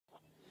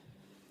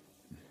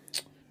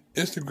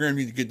Instagram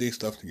need to get their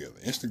stuff together.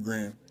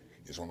 Instagram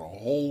is on a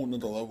whole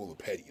nother level of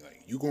petty.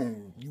 Like you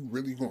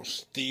really gonna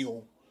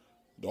steal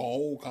the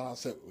whole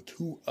concept of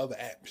two other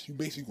apps. You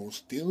basically gonna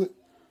steal it.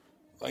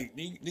 Like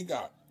they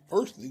got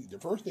the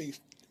first day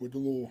with the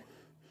little.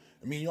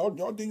 I mean, y'all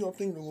did y'all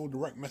thing with the little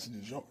direct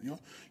messages. Y'all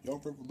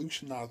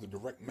revolutionized the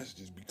direct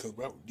messages because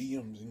without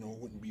DMs,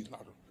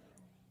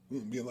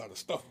 wouldn't be a lot of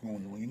stuff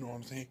going on. You know what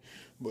I'm saying?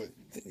 But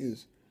the thing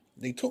is,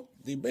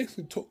 they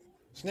basically took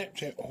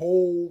Snapchat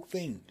whole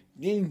thing.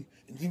 They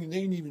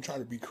didn't even try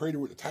to be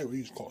creative with the title.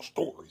 They just call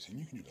stories, and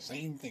you can do the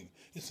same thing.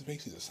 It's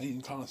basically the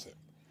same concept.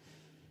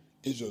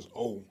 It's just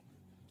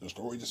the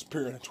story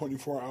disappeared in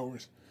 24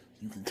 hours.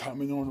 You can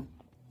comment on them,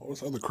 all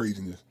this other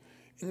craziness,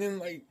 and then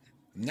like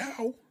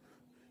now,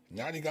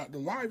 now they got the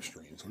live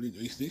stream, so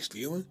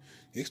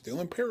they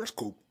stealing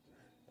Periscope.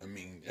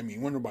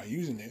 When nobody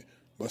using it,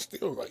 but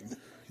still, like,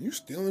 you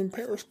stealing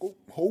Periscope,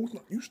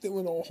 you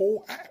stealing a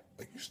whole app,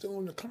 like you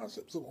stealing the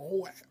concepts of a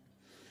whole app.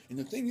 And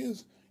the thing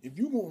is, if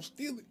you gonna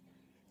steal it,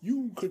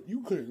 you could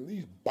at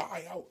least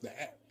buy out the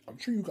app. I'm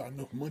sure you got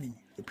enough money.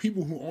 The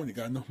people who own it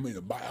got enough money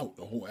to buy out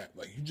the whole app.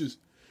 Like you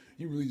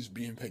really just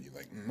being petty.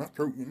 Like my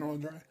throat,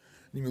 dry.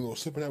 Need me a little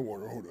sip of that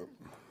water. Hold up.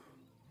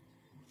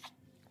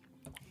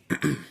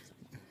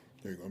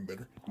 There you go, I'm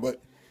better. But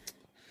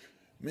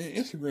man,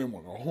 Instagram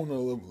on a whole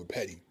nother level of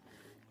petty.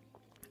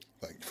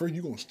 Like first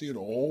you gonna steal the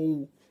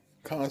whole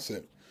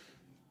concept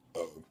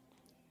of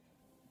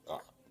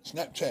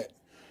Snapchat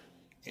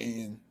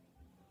and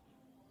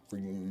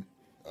freaking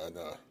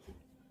uh,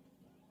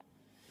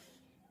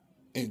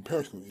 and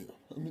Periscope.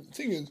 I mean, the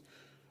thing is,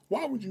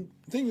 why would you?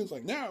 The thing is,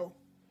 like now,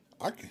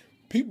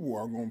 people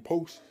are gonna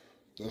post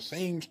the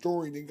same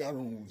story they got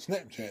on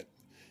Snapchat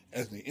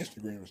as the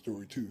Instagram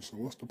story too. So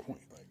what's the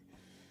point?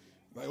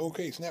 Like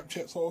okay,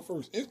 Snapchat saw it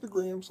first,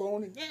 Instagram saw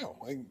it now.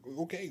 Like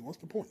okay, what's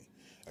the point?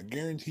 I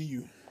guarantee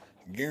you,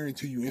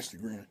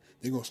 Instagram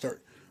they're gonna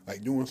start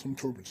like doing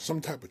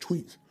some type of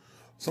tweets.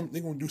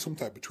 They're gonna do some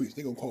type of tweets.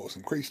 They're gonna call it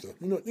some crazy stuff.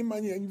 They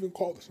might not even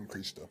call it some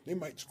crazy stuff. They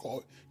might just call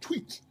it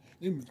tweets.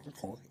 They might just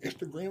call it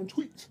Instagram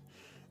tweets.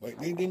 Like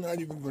they're not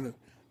even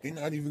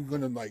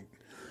gonna like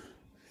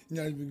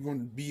not even gonna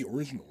be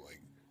original. Like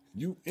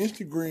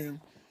Instagram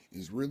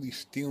is really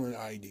stealing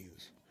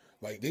ideas.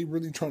 Like they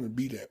really trying to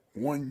be that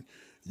one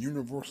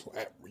universal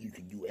app where you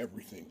can do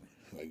everything.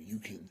 Like you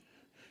can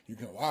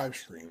live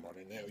stream on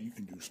it now. You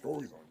can do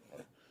stories on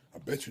it. I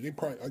bet you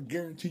I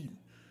guarantee you.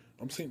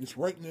 I'm saying this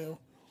right now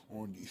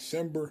on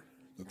December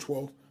the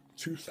 12th,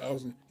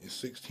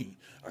 2016.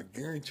 I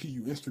guarantee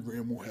you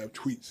Instagram will have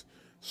tweets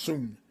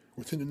soon,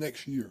 within the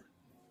next year.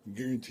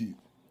 Guaranteed.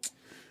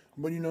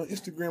 But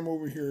Instagram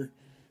over here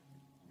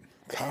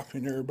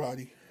copying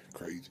everybody.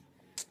 Crazy.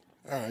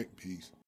 Alright, peace.